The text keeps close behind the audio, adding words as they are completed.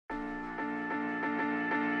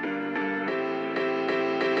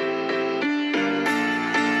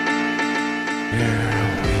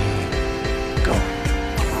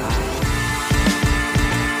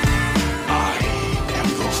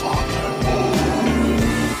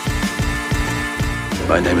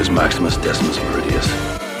My name is Maximus Decimus Meridius.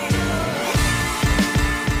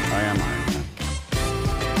 I am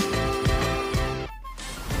Iron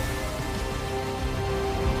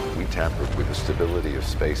Man. We tampered with the stability of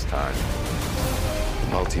space-time.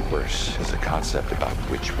 The multiverse is a concept about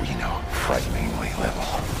which we know frighteningly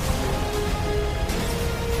little.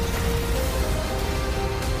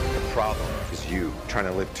 The problem is you trying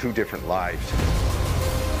to live two different lives.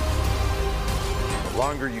 The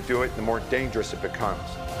longer you do it, the more dangerous it becomes.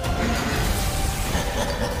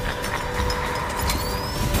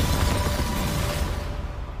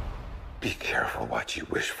 Be careful what you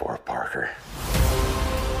wish for, Parker.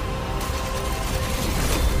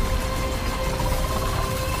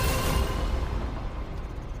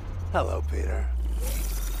 Hello, Peter.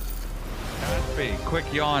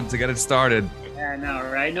 Quick yawn to get it started. Yeah, no,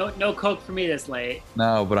 right? No Coke for me this late.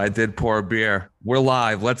 No, but I did pour a beer. We're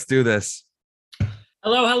live. Let's do this.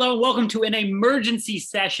 Hello. Welcome to an emergency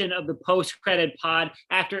session of the post-credit pod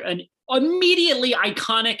after an immediately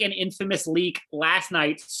iconic and infamous leak last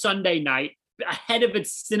night, Sunday night, ahead of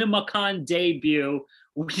its CinemaCon debut.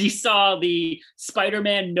 We saw the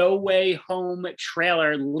Spider-Man No Way Home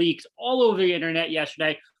trailer leaked all over the internet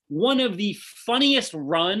yesterday. One of the funniest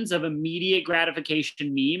runs of immediate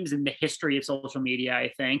gratification memes in the history of social media,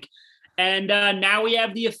 I think. And now we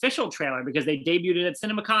have the official trailer because they debuted it at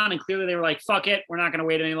CinemaCon and clearly they were like, fuck it, we're not going to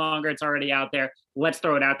wait any longer. It's already out there. Let's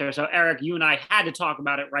throw it out there. So Eric, you and I had to talk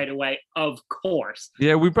about it right away, of course.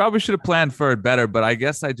 Yeah, we probably should have planned for it better, but I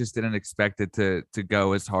guess I just didn't expect it to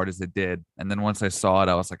go as hard as it did. And then once I saw it,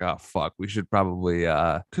 I was like, oh, fuck, we should probably,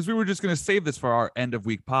 because we were just going to save this for our end of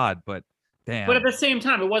week pod, but damn. But at the same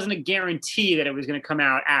time, it wasn't a guarantee that it was going to come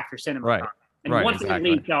out after CinemaCon. Right. And once it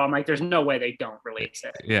leaked, I'm like, there's no way they don't release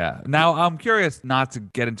it. Yeah. Now, I'm curious not to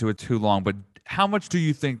get into it too long, but how much do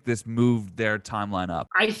you think this moved their timeline up?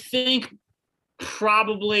 I think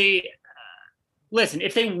probably, listen,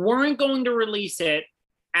 if they weren't going to release it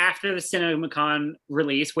after the CinemaCon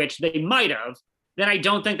release, which they might have, then I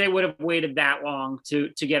don't think they would have waited that long to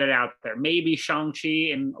get it out there. Maybe Shang-Chi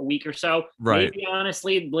in a week or so. Right. Maybe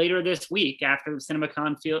honestly later this week after the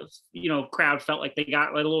CinemaCon crowd felt like they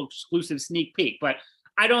got a little exclusive sneak peek. But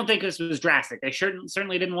I don't think this was drastic. They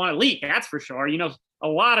certainly didn't want to leak, that's for sure. You know, a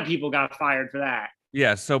lot of people got fired for that.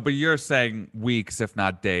 Yeah, so but you're saying weeks, if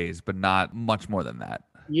not days, but not much more than that.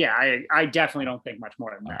 Yeah, I definitely don't think much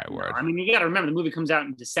more than that. All right, word. I mean, you got to remember the movie comes out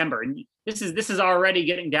in December, and this is already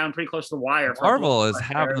getting down pretty close to the wire. Marvel is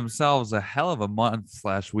having themselves a hell of a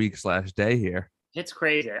month/week/day here. It's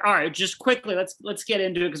crazy. All right, just quickly, let's get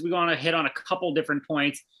into it because we want to hit on a couple different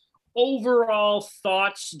points. Overall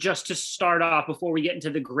thoughts, just to start off before we get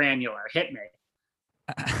into the granular. Hit me.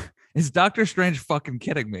 Is Doctor Strange fucking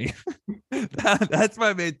kidding me? That's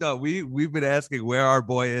my main thought. We've been asking where our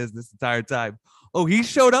boy is this entire time. Oh, he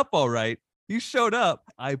showed up all right. He showed up.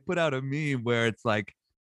 I put out a meme where it's like,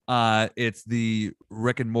 it's the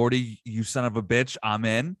Rick and Morty, you son of a bitch, I'm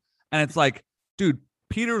in. And it's like, dude,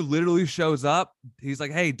 Peter literally shows up. He's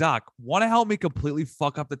like, hey, Doc, want to help me completely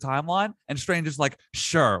fuck up the timeline? And Strange is like,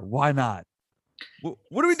 sure, why not?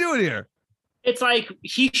 What are we doing here? It's like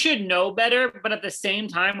he should know better, but at the same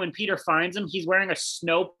time, when Peter finds him, he's wearing a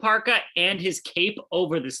snow parka and his cape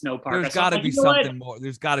over the snow parka. There's got to be something more.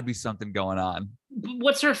 There's got to be something going on.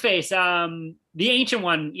 What's her face? The ancient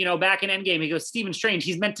one, back in Endgame, he goes, Stephen Strange,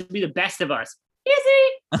 he's meant to be the best of us. Is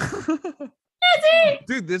he? Is he?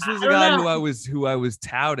 Dude, this was a guy who I was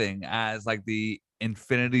touting as like the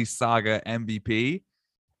Infinity Saga MVP.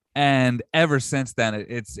 And ever since then,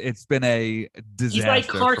 it's been a disaster. He's like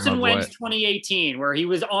Carson Wentz 2018, where he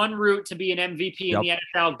was en route to be an MVP in the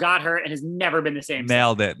NFL, got hurt, and has never been the same.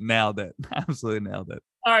 Nailed it. Absolutely nailed it.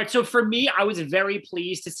 All right, so for me, I was very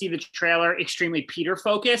pleased to see the trailer extremely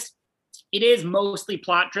Peter-focused. It is mostly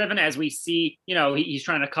plot-driven, as we see, he's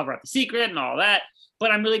trying to cover up the secret and all that.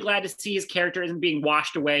 But I'm really glad to see his character isn't being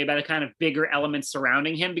washed away by the kind of bigger elements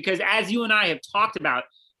surrounding him. Because as you and I have talked about,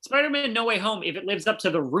 Spider-Man No Way Home, if it lives up to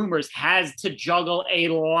the rumors, has to juggle a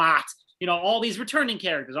lot. All these returning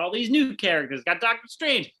characters, all these new characters, got Doctor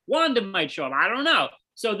Strange, Wanda might show up, I don't know.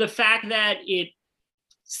 So the fact that it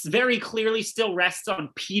very clearly still rests on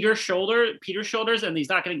Peter's shoulders, and he's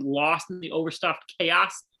not getting lost in the overstuffed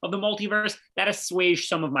chaos of the multiverse, that assuaged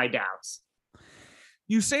some of my doubts.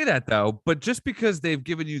 You say that, though, but just because they've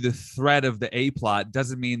given you the thread of the A-plot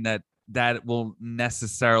doesn't mean that will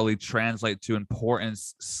necessarily translate to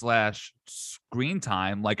importance / screen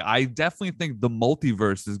time. Like, I definitely think the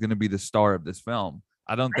multiverse is going to be the star of this film.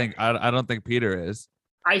 I don't think Peter is.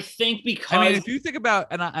 I think because I mean, if you think about,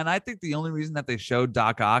 and I think the only reason that they showed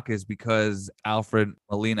Doc Ock is because Alfred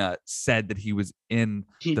Molina said that he was in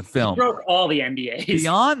the film. He broke all the NDAs.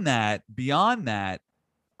 Beyond that,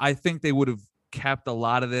 I think they would have kept a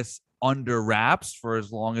lot of this under wraps for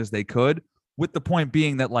as long as they could, with the point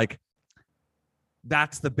being that, like,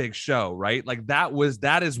 that's the big show, right? Like,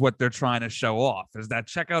 that is what they're trying to show off, is that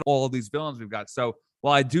check out all of these villains we've got. So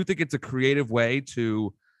while I do think it's a creative way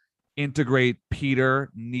to integrate Peter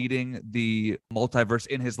needing the multiverse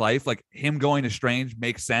in his life, like him going to Strange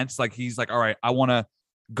makes sense. Like, he's like, all right, I want to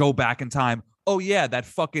go back in time. Oh yeah, that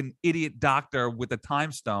fucking idiot doctor with the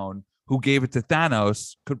time stone who gave it to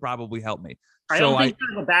Thanos could probably help me. I don't think he's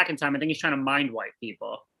trying to go back in time. I think he's trying to mind wipe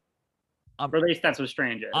people. Or at least that's what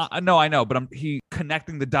Strange is. No, I know, but he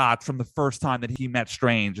connecting the dots from the first time that he met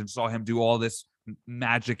Strange and saw him do all this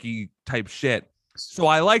magic-y type shit. So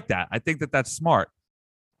I like that. I think that that's smart.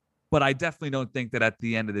 But I definitely don't think that at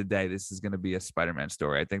the end of the day, this is going to be a Spider-Man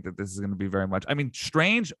story. I think that this is going to be very much, I mean,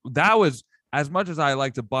 Strange, that was, as much as I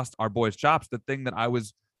like to bust our boys' chops, the thing that I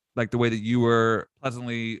was, like the way that you were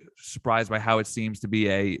pleasantly surprised by how it seems to be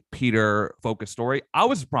a Peter-focused story, I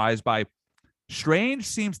was surprised by Strange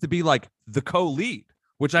seems to be like the co-lead,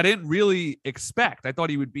 which I didn't really expect. I thought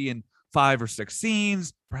he would be in 5 or 6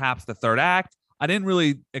 scenes, perhaps the third act. I didn't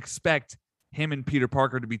really expect him and Peter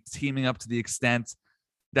Parker to be teaming up to the extent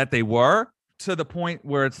that they were, to the point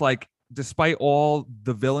where it's like, despite all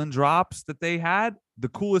the villain drops that they had, the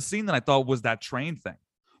coolest scene that I thought was that train thing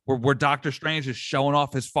where Doctor Strange is showing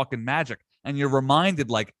off his fucking magic. And you're reminded,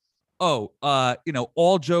 like, oh,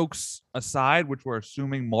 all jokes aside, which we're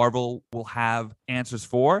assuming Marvel will have answers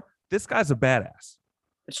for, this guy's a badass.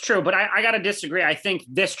 It's true, but I got to disagree. I think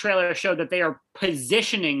this trailer showed that they are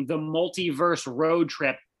positioning the multiverse road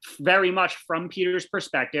trip very much from Peter's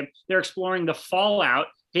perspective. They're exploring the fallout,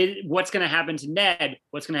 what's going to happen to Ned,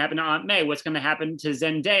 what's going to happen to Aunt May, what's going to happen to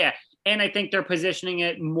Zendaya. And I think they're positioning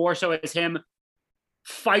it more so as him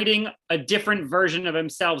fighting a different version of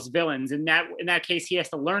himself's villains. In that case, he has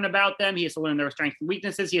to learn about them. He has to learn their strengths and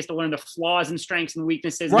weaknesses. He has to learn the flaws and strengths and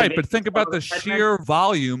weaknesses. Right, but think about the sheer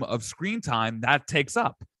volume of screen time that takes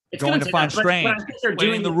up. It's going to find Strange, but they're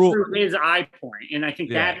doing the rule through his eye point, and I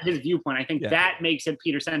think that his viewpoint. I think that makes it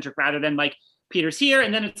Peter-centric rather than like Peter's here,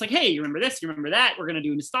 and then it's like, hey, you remember this, you remember that. We're going to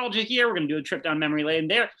do nostalgia here. We're going to do a trip down memory lane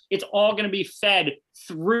there. It's all going to be fed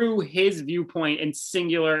through his viewpoint and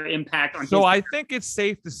singular impact on. So I think it's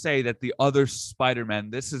safe to say that the other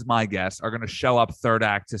Spider-Men, this is my guess, are going to show up third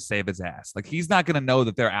act to save his ass. Like, he's not going to know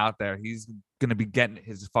that they're out there. He's going to be getting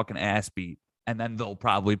his fucking ass beat, and then they'll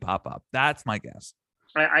probably pop up. That's my guess.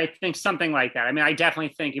 I think something like that. I mean, I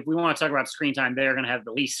definitely think if we want to talk about screen time, they're going to have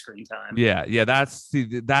the least screen time. Yeah.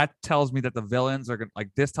 That tells me that the villains are going to, like,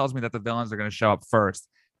 this tells me that the villains are going to show up first.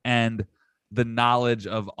 And the knowledge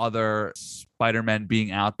of other Spider-Men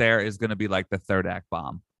being out there is going to be like the third act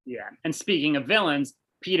bomb. Yeah. And speaking of villains,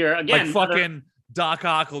 Peter, again. Like fucking Doc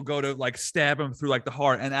Ock will go to like stab him through like the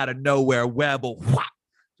heart, and out of nowhere, Webb will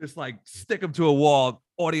just like stick him to a wall.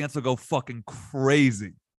 Audience will go fucking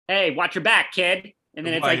crazy. Hey, watch your back, kid. And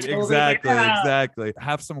then it's right, like exactly.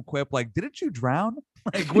 Have some quip like, didn't you drown?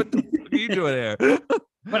 Like, what the fuck are you doing here?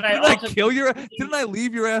 But didn't I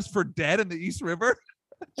leave your ass for dead in the East River?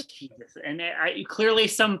 Jesus. And clearly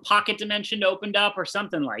some pocket dimension opened up or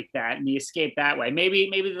something like that, and he escaped that way. Maybe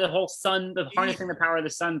the whole sun, the harnessing the power of the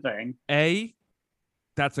sun thing. A,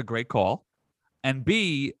 that's a great call. And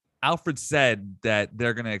B, Alfred said that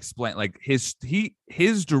they're gonna explain, like, his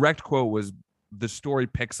direct quote was, the story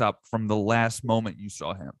picks up from the last moment you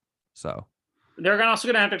saw him. So they're also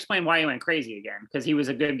going to have to explain why he went crazy again, because he was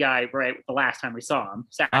a good guy right the last time we saw him.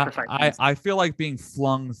 I feel like being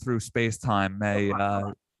flung through space-time may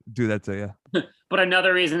do that to you. But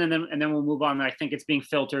another reason, and then we'll move on, I think it's being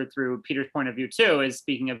filtered through Peter's point of view too, is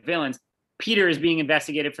speaking of villains, Peter is being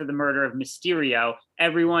investigated for the murder of Mysterio.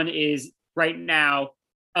 Everyone is right now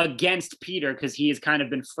against Peter because he has kind of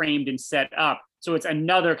been framed and set up. So it's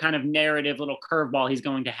another kind of narrative little curveball he's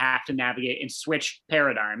going to have to navigate and switch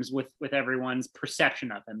paradigms with everyone's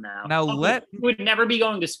perception of him now. He would never be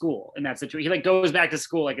going to school in that situation. He like goes back to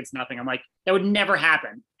school like it's nothing. I'm like, that would never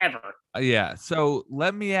happen, ever. Yeah. So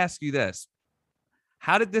let me ask you this.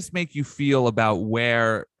 How did this make you feel about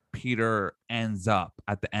where Peter ends up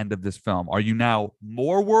at the end of this film? Are you now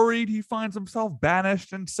more worried he finds himself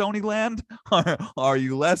banished in Sony land? Are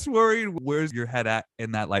you less worried? Where's your head at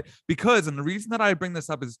in that light? Because, and the reason that I bring this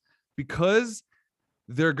up is because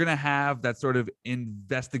they're going to have that sort of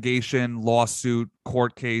investigation, lawsuit,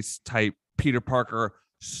 court case type Peter Parker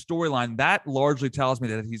storyline. That largely tells me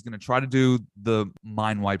that he's going to try to do the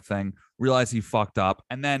mind wipe thing, realize he fucked up,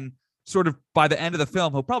 and then sort of by the end of the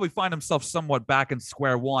film, he'll probably find himself somewhat back in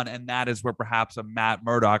square one, and that is where perhaps a Matt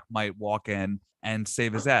Murdock might walk in and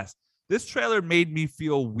save his ass. This trailer made me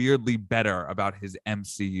feel weirdly better about his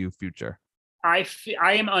MCU future. I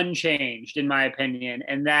am unchanged in my opinion,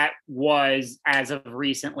 and that was, as of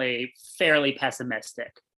recently, fairly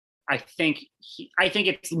pessimistic. I think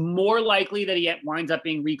it's more likely that he winds up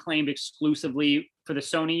being reclaimed exclusively for the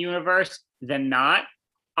Sony universe than not.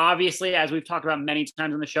 Obviously, as we've talked about many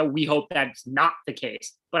times on the show, we hope that's not the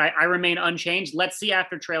case. But I remain unchanged. Let's see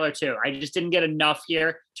after trailer 2. I just didn't get enough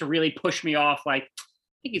here to really push me off. Like,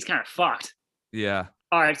 I think he's kind of fucked. Yeah.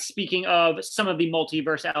 All right, speaking of some of the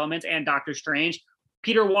multiverse elements and Doctor Strange,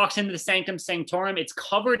 Peter walks into the Sanctum Sanctorum. It's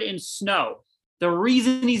covered in snow. The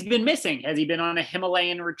reason he's been missing, has he been on a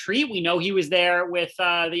Himalayan retreat? We know he was there with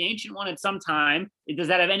the Ancient One at some time. Does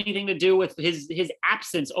that have anything to do with his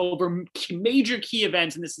absence over major key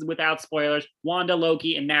events? And this is without spoilers, Wanda,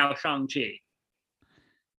 Loki, and now Shang-Chi.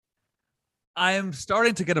 I am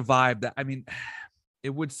starting to get a vibe that, I mean, it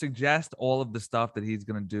would suggest all of the stuff that he's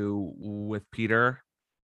going to do with Peter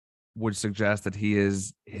would suggest that he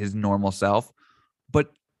is his normal self. But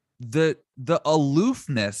the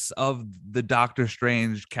aloofness of the Doctor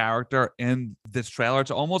Strange character in this trailer,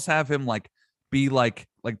 to almost have him be like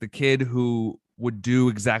the kid who would do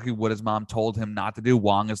exactly what his mom told him not to do.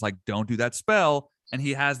 Wong is like, don't do that spell. And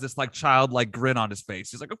he has this like childlike grin on his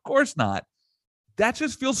face. He's like, of course not. That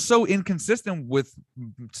just feels so inconsistent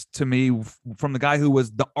to me from the guy who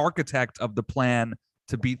was the architect of the plan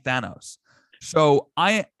to beat Thanos. So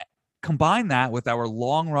I combine that with our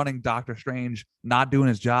long-running Doctor Strange not doing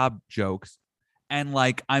his job jokes, and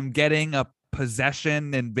I'm getting a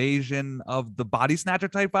possession invasion of the body snatcher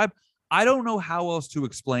type vibe. I don't know how else to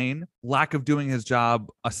explain lack of doing his job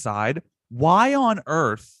aside, why on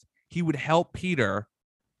earth he would help Peter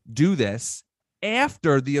do this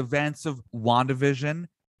after the events of WandaVision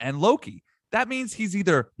and Loki. That means he's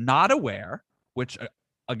either not aware, which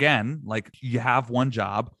again, you have one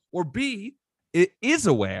job, or B, it is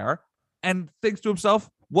aware and thinks to himself,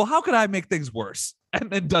 well, how could I make things worse?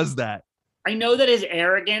 And then does that. I know that his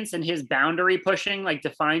arrogance and his boundary pushing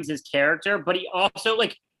defines his character, but he also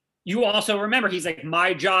you also remember, he's like,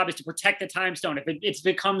 my job is to protect the time stone. If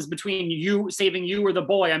it comes between you saving you or the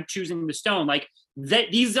boy, I'm choosing the stone.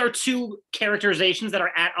 These are two characterizations that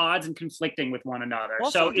are at odds and conflicting with one another.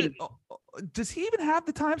 Also, does he even have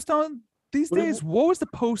the time stone these days? What was the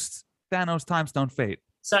post Thanos time stone fate?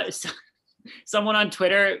 So someone on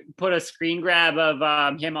Twitter put a screen grab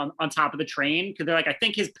of him on top of the train, because they're like, I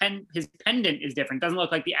think his pendant is different. It doesn't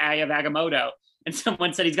look like the Eye of Agamotto. And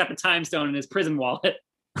someone said he's got the time stone in his prison wallet.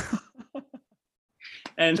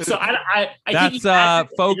 And so I that's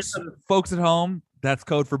folks at home, that's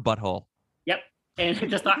code for butthole. Yep. And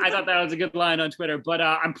I thought that was a good line on Twitter, but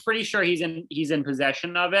I'm pretty sure he's in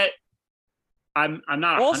possession of it. I'm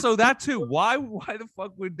not also that too. Why the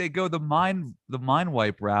fuck would they go the mind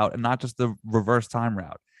wipe route and not just the reverse time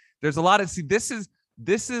route? There's a lot of this is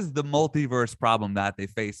the multiverse problem that they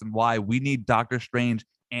face, and why we need Doctor Strange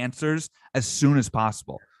answers as soon as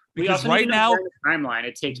possible. Because right now, timeline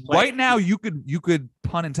it takes place. Right now, you could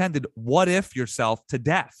pun intended, what if yourself to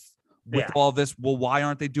death with all this? Well, why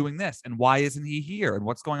aren't they doing this? And why isn't he here? And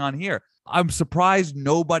what's going on here? I'm surprised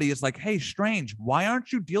nobody is like, hey, Strange, why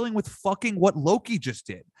aren't you dealing with fucking what Loki just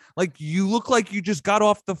did? You look like you just got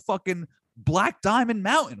off the fucking Black Diamond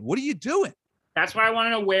Mountain. What are you doing? That's why I want to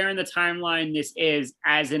know where in the timeline this is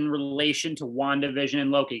as in relation to WandaVision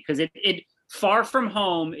and Loki. Because it Far From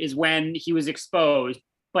Home is when he was exposed.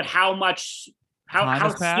 But how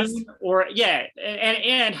soon, or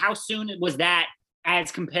and how soon was that as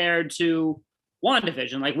compared to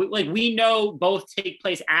WandaVision? We know both take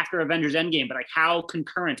place after Avengers Endgame, but how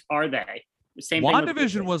concurrent are they? The same.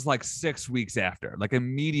 WandaVision was 6 weeks after,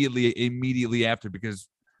 immediately after, because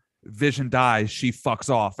Vision dies, she fucks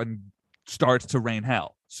off and starts to rain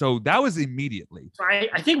hell. So that was immediately.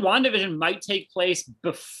 I think WandaVision might take place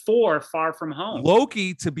before Far From Home.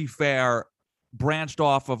 Loki, to be fair, branched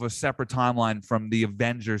off of a separate timeline from the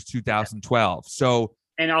Avengers 2012. So,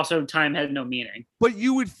 and also time has no meaning. But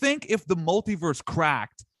you would think if the multiverse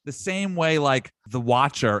cracked the same way the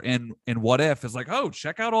Watcher in What If is oh,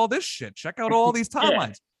 check out all this shit, check out all these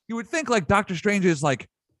timelines. You would think Doctor Strange's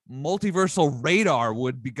multiversal radar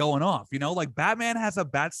would be going off, Batman has a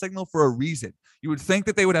bat signal for a reason. You would think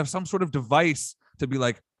that they would have some sort of device to be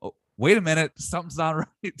oh, wait a minute, something's not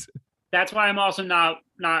right. That's why I'm also not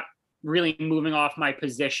really moving off my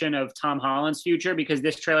position of Tom Holland's future, because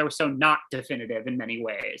this trailer was so not definitive in many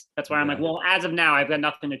ways. That's why I'm well, as of now, I've got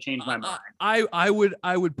nothing to change my mind. I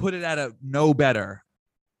would put it at a no better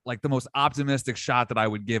like the most optimistic shot that I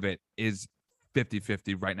would give it is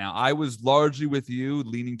 50-50 right now. I was largely with you,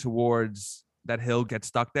 leaning towards that he'll get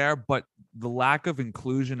stuck there, but the lack of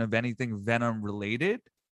inclusion of anything Venom related,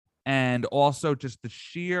 and also just the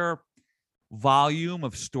sheer volume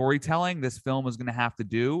of storytelling this film is going to have to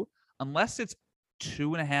do, unless it's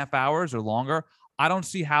 2.5 hours or longer, I don't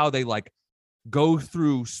see how they like go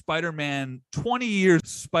through Spider-Man, 20 years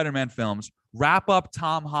Spider-Man films, wrap up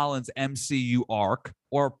Tom Holland's MCU arc,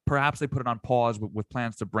 or perhaps they put it on pause with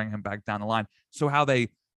plans to bring him back down the line. So how they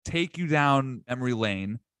take you down memory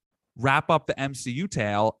lane, wrap up the MCU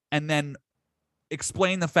tale, and then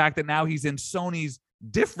explain the fact that now he's in Sony's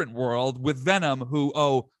different world with Venom, who,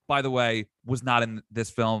 oh, by the way, was not in this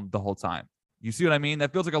film the whole time. You see what I mean?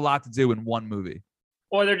 That feels like a lot to do in one movie.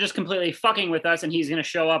 Or they're just completely fucking with us, and he's going to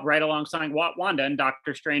show up right alongside Wanda and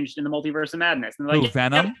Doctor Strange in the Multiverse of Madness. And they're like,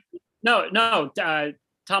 Venom? No,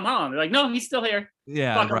 Tom Holland. They're like, no, he's still here.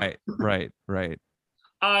 Yeah, right.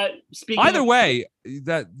 Speaking Either way,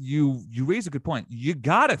 that you raise a good point. You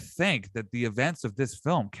gotta think that the events of this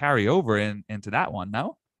film carry over into that one.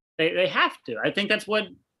 No, they have to. I think that's what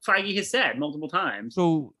Feige has said multiple times.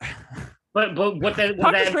 So, but what that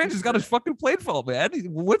Doctor Strange has got his fucking plate full, man.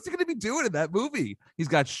 What's he gonna be doing in that movie? He's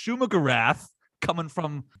got Shuma Gorath coming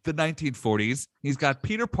from the 1940s. He's got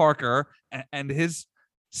Peter Parker and his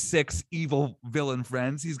 6 evil villain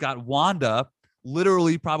friends. He's got Wanda,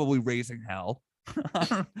 literally probably raising hell.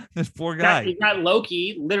 This poor guy. He's got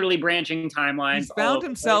Loki, literally branching timelines.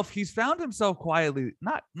 He's found himself quietly,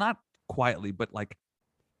 not quietly, but like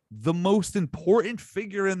the most important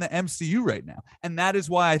figure in the MCU right now. And that is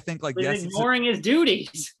why I think, like, he's ignoring his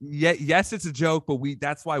duties. Yeah, yes, it's a joke, but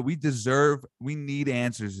that's why we need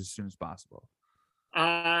answers as soon as possible.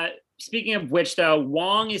 Speaking of which, though,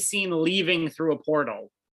 Wong is seen leaving through a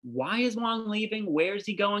portal. Why is Wong leaving? Where is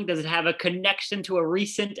he going? Does it have a connection to a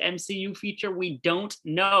recent MCU feature? We don't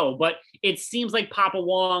know, but it seems like Papa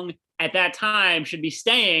Wong at that time should be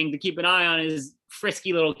staying to keep an eye on his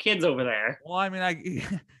frisky little kids over there. Well, I mean,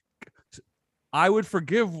 I would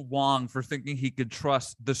forgive Wong for thinking he could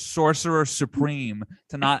trust the Sorcerer Supreme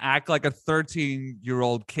to not act like a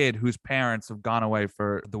 13-year-old kid whose parents have gone away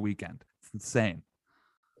for the weekend. It's insane.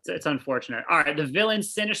 It's unfortunate. All right, the villain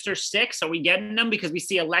Sinister Six. Are we getting them? Because we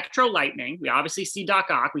see Electro Lightning. We obviously see Doc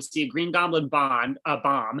Ock. We see a Green Goblin bomb.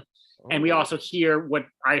 And we also hear what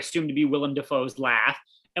I assume to be Willem Dafoe's laugh.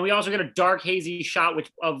 And we also get a dark, hazy shot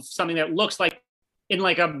of something that looks like in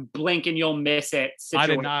like a blink and you'll miss it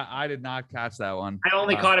situation. I did not catch that one. I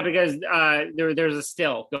only caught it because there's a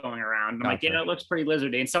still going around. I'm like, yeah, it looks pretty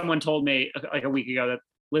lizardy. And someone told me like a week ago that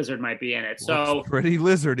Lizard might be in it. So looks pretty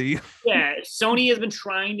lizardy. Yeah, Sony has been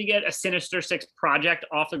trying to get a Sinister Six project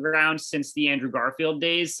off the ground since the Andrew Garfield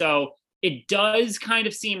days. So it does kind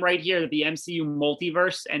of seem right here that the MCU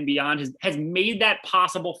multiverse and beyond has made that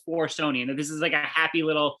possible for Sony, and that this is like a happy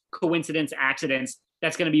little coincidence accident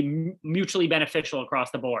that's going to be mutually beneficial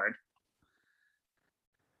across the board.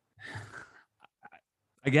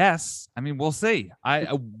 I guess. I mean, we'll see.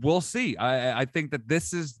 We'll see. I think that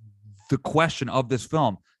this is the question of this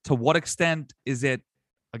film. To what extent is it,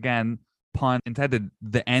 again, pun intended,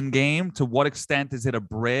 the end game? To what extent is it a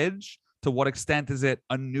bridge? To what extent is it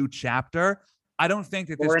a new chapter? I don't think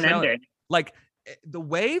that this trailer, like the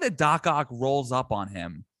way that Doc Ock rolls up on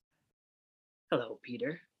him. Hello,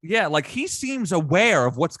 Peter. Yeah, like he seems aware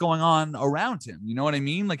of what's going on around him. You know what I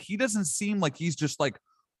mean? Like he doesn't seem like he's just like,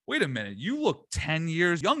 wait a minute, you look 10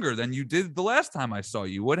 years younger than you did the last time I saw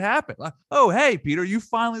you. What happened? Like, oh, hey, Peter, you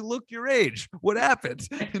finally look your age. What happened?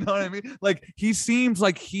 You know what I mean? Like he seems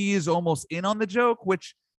like he is almost in on the joke,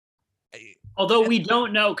 which... Although we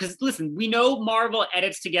don't know, because listen, we know Marvel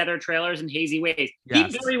edits together trailers in hazy ways.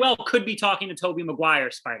 Yes. He very well could be talking to Tobey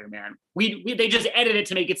Maguire's Spider-Man. They just edit it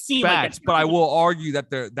to make it seem facts, like. But I will argue that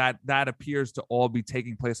that appears to all be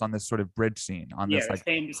taking place on this sort of bridge scene, on this like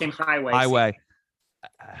same highway.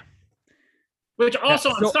 Which also,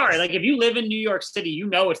 I'm sorry, like if you live in New York City, you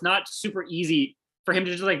know it's not super easy for him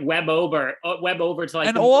to just like web over to like.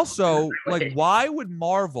 And also, like, why would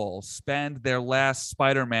Marvel spend their last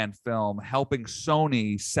Spider-Man film helping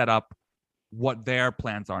Sony set up what their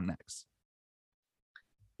plans are next?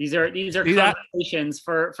 These are conversations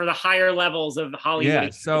for the higher levels of Hollywood. Yeah,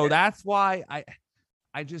 so that's why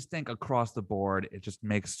I just think across the board, it just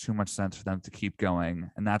makes too much sense for them to keep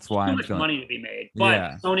going. And that's why too much money to be made.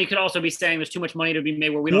 But Sony could also be saying there's too much money to be made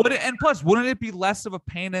where we don't. And plus, wouldn't it be less of a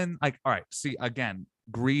pain in like, all right, see, again,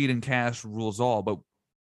 greed and cash rules all, but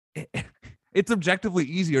it's objectively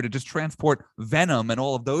easier to just transport Venom and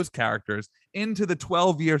all of those characters into the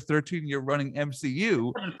 12-year, 13-year running MCU.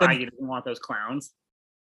 You didn't want those clowns.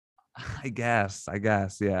 I guess,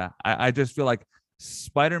 yeah. I just feel like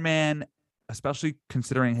Spider-Man, especially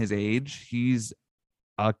considering his age, he's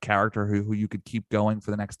a character who you could keep going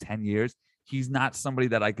for the next 10 years. He's not somebody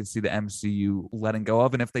that I could see the MCU letting go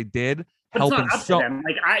of. And if they did, But it's helping not up to them.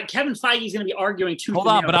 Like Kevin Feige is going to be arguing too. Hold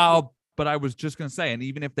on, but I was just gonna say, and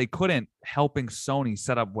even if they couldn't, helping Sony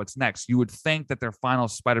set up what's next, you would think that their final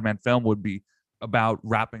Spider-Man film would be about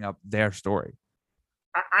wrapping up their story.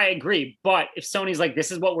 I agree, but if Sony's like,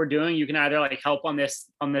 this is what we're doing, you can either like help on this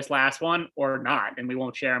last one or not, and we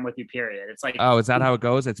won't share them with you. Period. It's like, oh, is that how it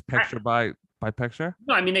goes? It's picture by picture.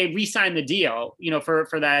 No, I mean they re-signed the deal,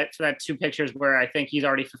 for that 2 pictures where I think he's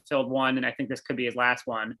already fulfilled one, and I think this could be his last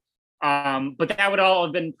one. But that would all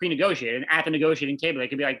have been pre-negotiated, and at the negotiating table, they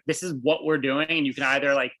could be like, this is what we're doing, and you can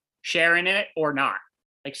either like share in it or not.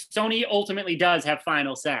 Like Sony ultimately does have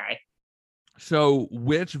final say. So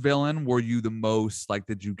which villain were you the most, like,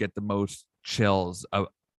 did you get the most chills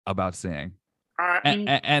about seeing?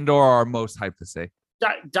 And or are most hyped to see?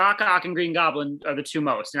 Doc Ock and Green Goblin are the 2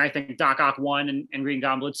 most. And I think Doc Ock 1 and Green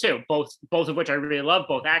Goblin 2, both of which I really love,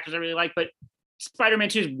 both actors I really like. But Spider-Man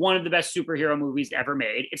 2 is one of the best superhero movies ever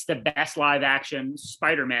made. It's the best live action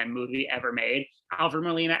Spider-Man movie ever made. Alfred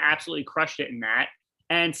Molina absolutely crushed it in that.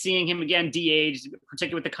 And seeing him again de-aged,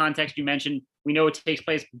 particularly with the context you mentioned, we know it takes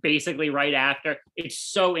place basically right after. It's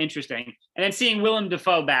so interesting. And then seeing Willem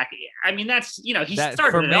Dafoe back, I mean, that's, he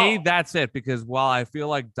started for it me, all. that's it. Because while I feel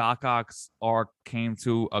like Doc Ock's arc came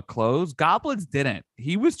to a close, Goblin's didn't.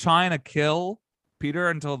 He was trying to kill Peter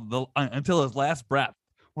until his last breath.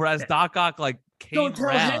 Whereas Doc Ock like came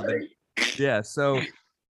around. Yeah, so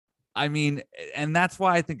I mean, and that's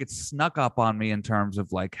why I think it snuck up on me in terms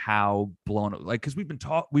of like how blown up, like, because we've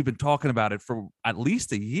been talking about it for at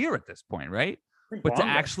least a year at this point, right? But to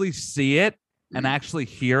actually see it and actually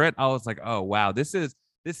hear it, I was like, oh wow, this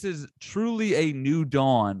is truly a new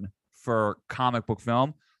dawn for comic book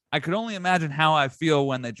film. I could only imagine how I feel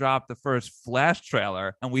when they drop the first Flash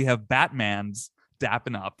trailer and we have Batman's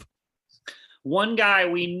dapping up. One guy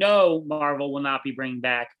we know Marvel will not be bringing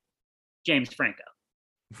back, James Franco.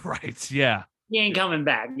 Right, yeah. He ain't coming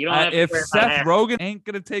back. You don't have to if Seth Rogen ain't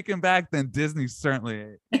gonna take him back, then Disney certainly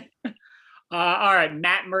ain't. All right,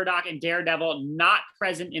 Matt Murdock and Daredevil not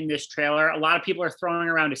present in this trailer. A lot of people are throwing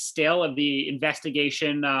around a still of the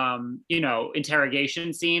investigation,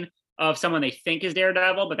 interrogation scene of someone they think is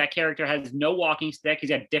Daredevil, but that character has no walking stick.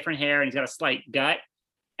 He's got different hair and he's got a slight gut.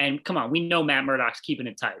 And come on, we know Matt Murdock's keeping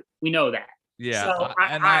it tight. We know that. Yeah. So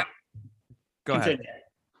go ahead.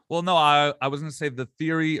 Well, no, I was going to say the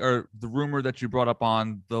theory or the rumor that you brought up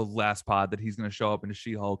on the last pod that he's going to show up in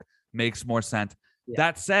She-Hulk makes more sense. Yeah.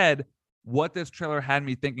 That said, what this trailer had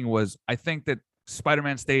me thinking was, I think that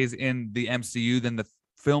Spider-Man stays in the MCU, then the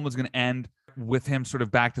film is going to end with him sort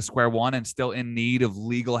of back to square one and still in need of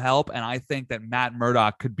legal help. And I think that Matt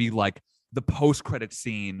Murdock could be like the post-credit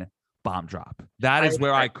scene bomb drop. That is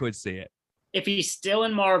where I could see it. If he's still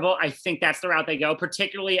in Marvel, I think that's the route they go,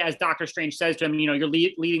 particularly as Doctor Strange says to him, you're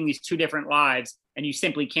leading these 2 different lives and you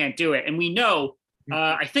simply can't do it. And we know,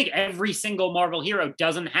 I think every single Marvel hero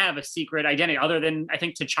doesn't have a secret identity other than, I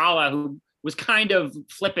think, T'Challa, who was kind of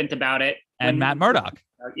flippant about it. And Matt Murdock.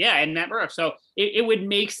 And Matt Murdock. So it would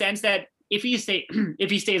make sense that if he stays in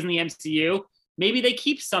the MCU, maybe they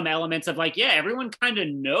keep some elements of like, everyone kind of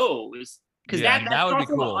knows. Because that would be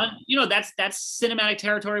cool. That's cinematic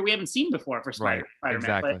territory we haven't seen before for Spider-Man.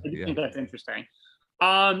 Exactly. I think that's interesting.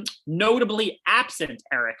 Notably absent,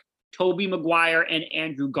 Eric, Tobey Maguire and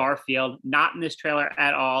Andrew Garfield, not in this trailer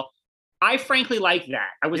at all. I frankly like that.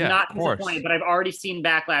 I was not disappointed, but I've already seen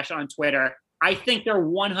backlash on Twitter. I think they're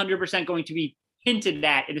 100% going to be hinted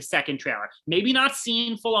at in the second trailer. Maybe not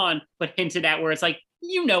seen full on, but hinted at where it's like,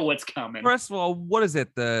 what's coming. First of all, what is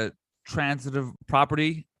it? The transitive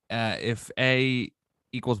property? If A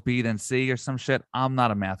equals B, then C or some shit. I'm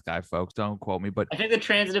not a math guy, folks. Don't quote me. But I think the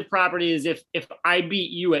transitive property is if I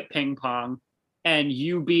beat you at ping pong and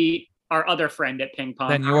you beat our other friend at ping pong,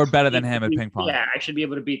 then you're better than him at ping pong. Yeah, I should be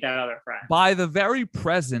able to beat that other friend. By the very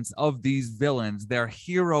presence of these villains, their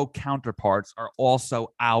hero counterparts are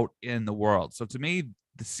also out in the world. So to me,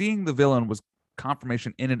 seeing the villain was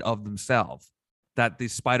confirmation in and of themselves that the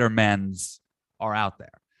Spider-Mans are out there.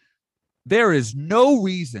 There is no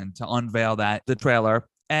reason to unveil the trailer,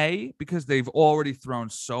 A, because they've already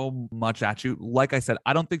thrown so much at you. Like I said,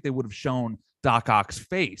 I don't think they would have shown Doc Ock's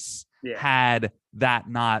face had that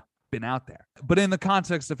not been out there. But in the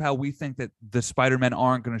context of how we think that the Spider-Men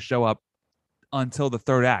aren't going to show up until the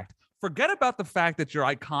 3rd act, forget about the fact that you're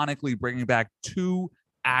iconically bringing back 2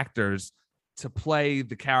 actors to play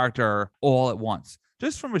the character all at once.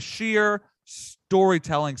 Just from a sheer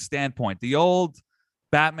storytelling standpoint, the old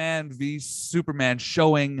Batman v Superman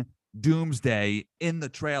showing Doomsday in the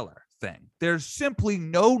trailer thing. There's simply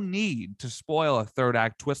no need to spoil a third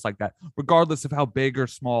act twist like that, regardless of how big or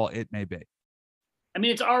small it may be. I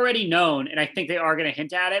mean, it's already known, and I think they are going to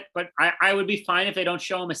hint at it, but I would be fine if they don't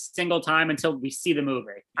show him a single time until we see the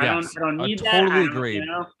movie. Yes, I don't need that. Totally agree. You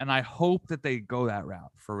know? And I hope that they go that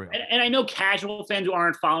route for real. And I know casual fans who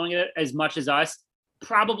aren't following it as much as us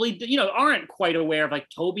probably, aren't quite aware of, like,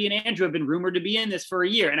 Toby and Andrew have been rumored to be in this for a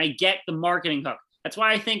year, and I get the marketing hook. That's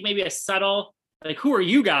why I think maybe a subtle, like, who are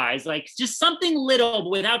you guys? Like, just something little, but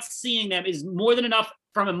without seeing them is more than enough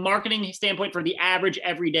from a marketing standpoint for the average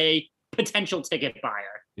everyday potential ticket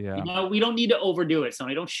buyer. Yeah. We don't need to overdo it,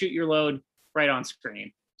 Sony. Don't shoot your load right on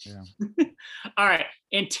screen. Yeah. All right.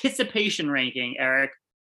 Anticipation ranking, Eric.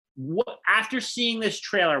 What, after seeing this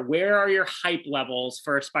trailer, where are your hype levels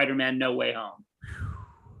for Spider-Man No Way Home?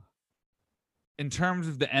 In terms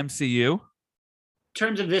of the MCU? In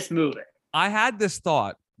terms of this movie. I had this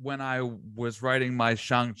thought when I was writing my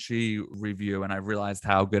Shang-Chi review, and I realized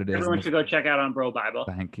how good it is. Everyone should go check out on Bro Bible.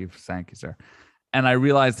 Thank you, sir. And I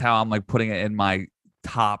realized how I'm like putting it in my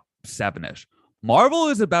top 7-ish. Marvel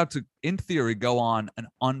is about to, in theory, go on an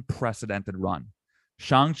unprecedented run.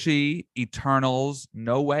 Shang-Chi, Eternals,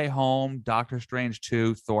 No Way Home, Doctor Strange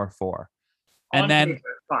 2, Thor 4. And then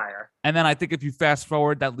fire. And then I think if you fast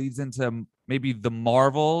forward, that leads into maybe the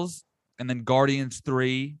Marvels, and then Guardians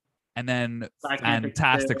 3, and then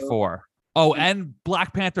Fantastic Four. Oh, and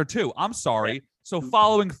Black Panther 2. I'm sorry. So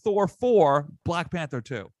following Thor 4, Black Panther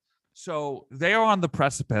 2. So they are on the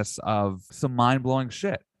precipice of some mind-blowing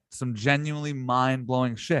shit, some genuinely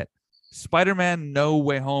mind-blowing shit. Spider-Man No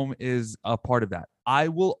Way Home is a part of that. I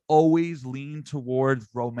will always lean towards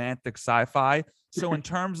romantic sci-fi. So in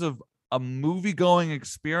terms of a movie-going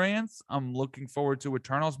experience, I'm looking forward to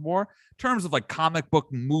Eternals more. In terms of like comic book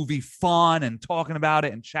movie fun and talking about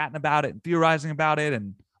it and chatting about it and theorizing about it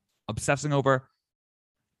and obsessing over,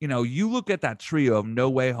 you look at that trio of No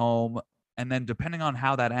Way Home, and then depending on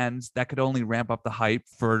how that ends, that could only ramp up the hype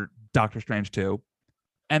for Doctor Strange 2.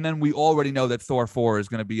 And then we already know that Thor 4 is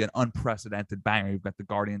going to be an unprecedented banger. You've got the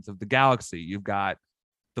Guardians of the Galaxy. You've got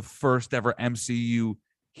the first ever MCU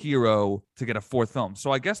hero to get a fourth film.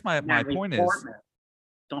 So I guess my point Portman. is...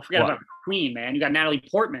 Don't forget about the Queen, man. You got Natalie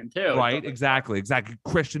Portman, too. Right, exactly.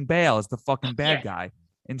 Christian Bale is the fucking bad guy.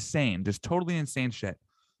 Insane. Just totally insane shit.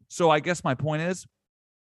 So I guess my point is,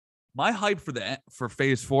 my hype for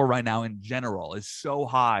Phase 4 right now in general is so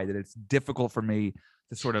high that it's difficult for me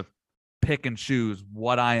to sort of pick and choose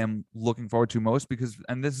what I am looking forward to most, because,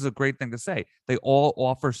 and this is a great thing to say, they all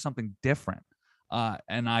offer something different.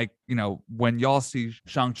 And I, when y'all see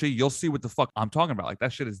Shang-Chi, you'll see what the fuck I'm talking about. Like,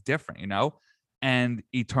 that shit is different, and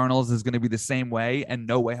Eternals is going to be the same way, and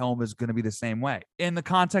No Way Home is going to be the same way. In the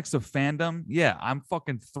context of fandom, yeah, I'm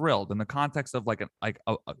fucking thrilled. In the context of like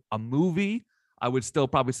a movie, I would still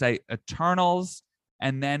probably say Eternals,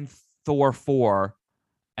 and then Thor 4,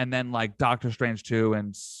 and then like Doctor Strange 2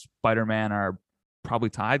 and Spider-Man are probably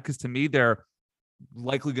tied, because to me, they're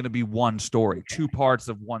likely going to be one story, 2 parts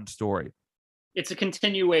of one story. It's a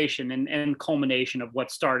continuation and culmination of what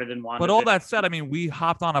started in one. But all that said, I mean, we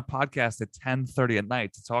hopped on a podcast at 10:30 at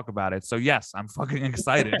night to talk about it. So yes, I'm fucking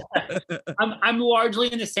excited. I'm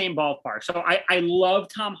largely in the same ballpark. So I love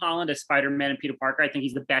Tom Holland as Spider-Man and Peter Parker. I think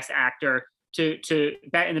he's the best actor to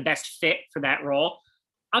bet and the best fit for that role.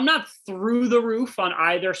 I'm not through the roof on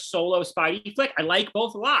either solo Spidey flick. I like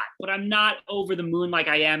both a lot, but I'm not over the moon like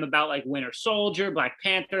I am about like Winter Soldier, Black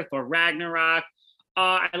Panther, Thor Ragnarok.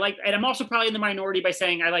 And I'm also probably in the minority by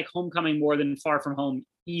saying I like Homecoming more than Far From Home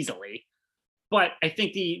easily. But I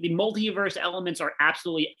think the multiverse elements are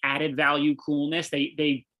absolutely added value coolness.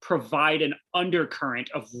 They provide an undercurrent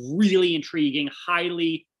of really intriguing,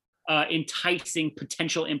 highly enticing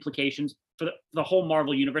potential implications for the whole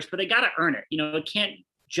Marvel universe, but they got to earn it. It can't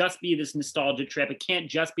just be this nostalgia trip. It can't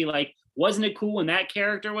just be like, wasn't it cool when that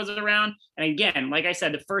character was around? And again, like I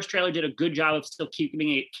said, the first trailer did a good job of still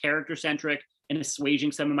keeping it character centric and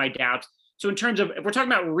assuaging some of my doubts. So in terms of, if we're talking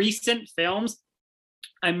about recent films,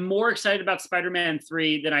 I'm more excited about Spider-Man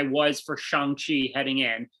 3 than I was for Shang-Chi heading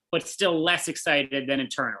in, but still less excited than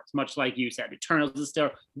Eternals, much like you said. Eternals is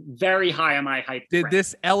still very high on my hype. Did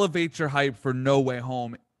this elevate your hype for No Way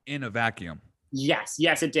Home in a vacuum? Yes,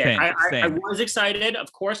 it did. I was excited.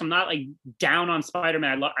 Of course, I'm not like down on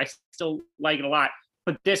Spider-Man. I still like it a lot,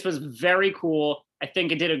 but this was very cool. I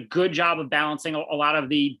think it did a good job of balancing a lot of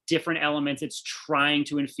the different elements it's trying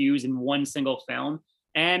to infuse in one single film.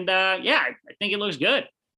 And I think it looks good.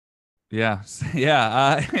 Yeah.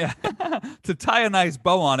 To tie a nice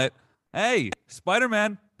bow on it, hey,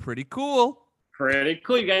 Spider-Man, pretty cool. Pretty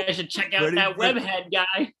cool. You guys should check out that webhead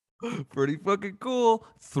guy. Pretty fucking cool.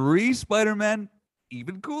 3 Spider-Men,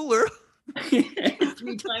 even cooler. 3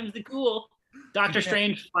 times the cool. Doctor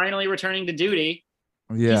Strange finally returning to duty.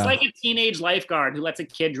 Yeah. He's like a teenage lifeguard who lets a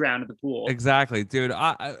kid drown at the pool. Exactly, dude.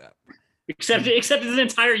 Except it's an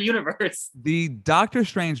entire universe. The Doctor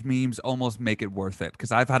Strange memes almost make it worth it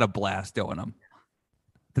because I've had a blast doing them.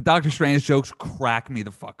 The Doctor Strange jokes crack me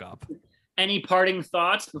the fuck up. Any parting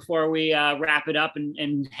thoughts before we wrap it up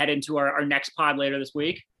and head into our next pod later this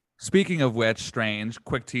week? Speaking of which, Strange,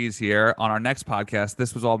 quick tease here. On our next podcast,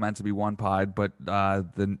 this was all meant to be one pod, but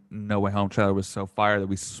the No Way Home trailer was so fire that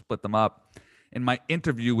we split them up. In my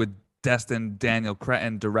interview with Destin Daniel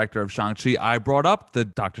Cretton, director of Shang-Chi, I brought up the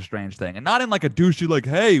Doctor Strange thing. And not in like a douchey, like,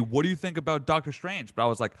 hey, what do you think about Doctor Strange? But I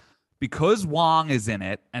was like, because Wong is in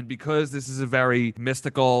it, and because this is a very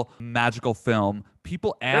mystical, magical film,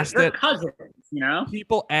 people asked They're cousins, you know?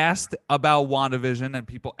 People asked about WandaVision and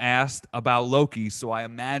people asked about Loki. So I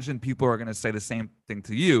imagine people are going to say the same thing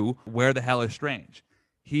to you. Where the hell is Strange?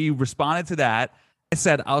 He responded to that.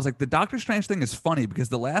 I was like, the Doctor Strange thing is funny because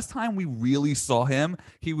the last time we really saw him,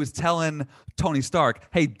 he was telling Tony Stark,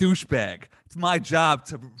 hey, douchebag, it's my job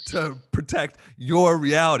to protect your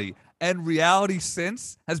reality. And reality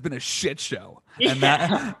since has been a shit show. And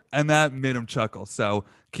that made him chuckle. So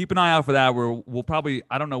keep an eye out for that. We'll probably,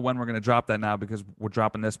 I don't know when we're going to drop that now because we're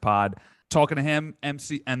dropping this pod, talking to him,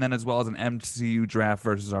 MC, and then as well as an MCU draft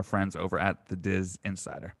versus our friends over at the Diz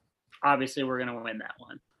Insider. Obviously, we're going to win that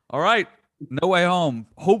one. All right. No Way Home,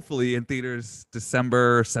 hopefully in theaters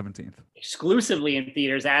December 17th. Exclusively in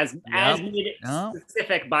theaters as made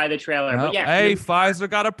specific by the trailer. But yeah, hey, Pfizer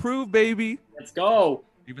got approved, baby. Let's go.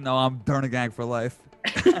 Even though I'm Dernagang for life.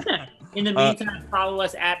 In the meantime, follow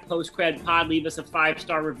us at PostCredPod. Leave us a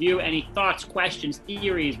 5-star review. Any thoughts, questions,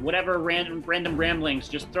 theories, whatever random ramblings,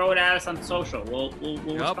 just throw it at us on social. We'll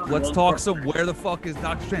respond. Let's talk some where the fuck is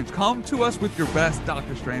Doctor Strange? Come to us with your best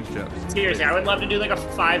Doctor Strange jokes. Seriously, I would love to do like a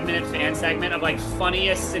 5-minute fan segment of like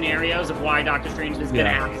funniest scenarios of why Doctor Strange has been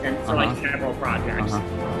absent for like several projects. All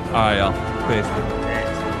right, y'all. Peace.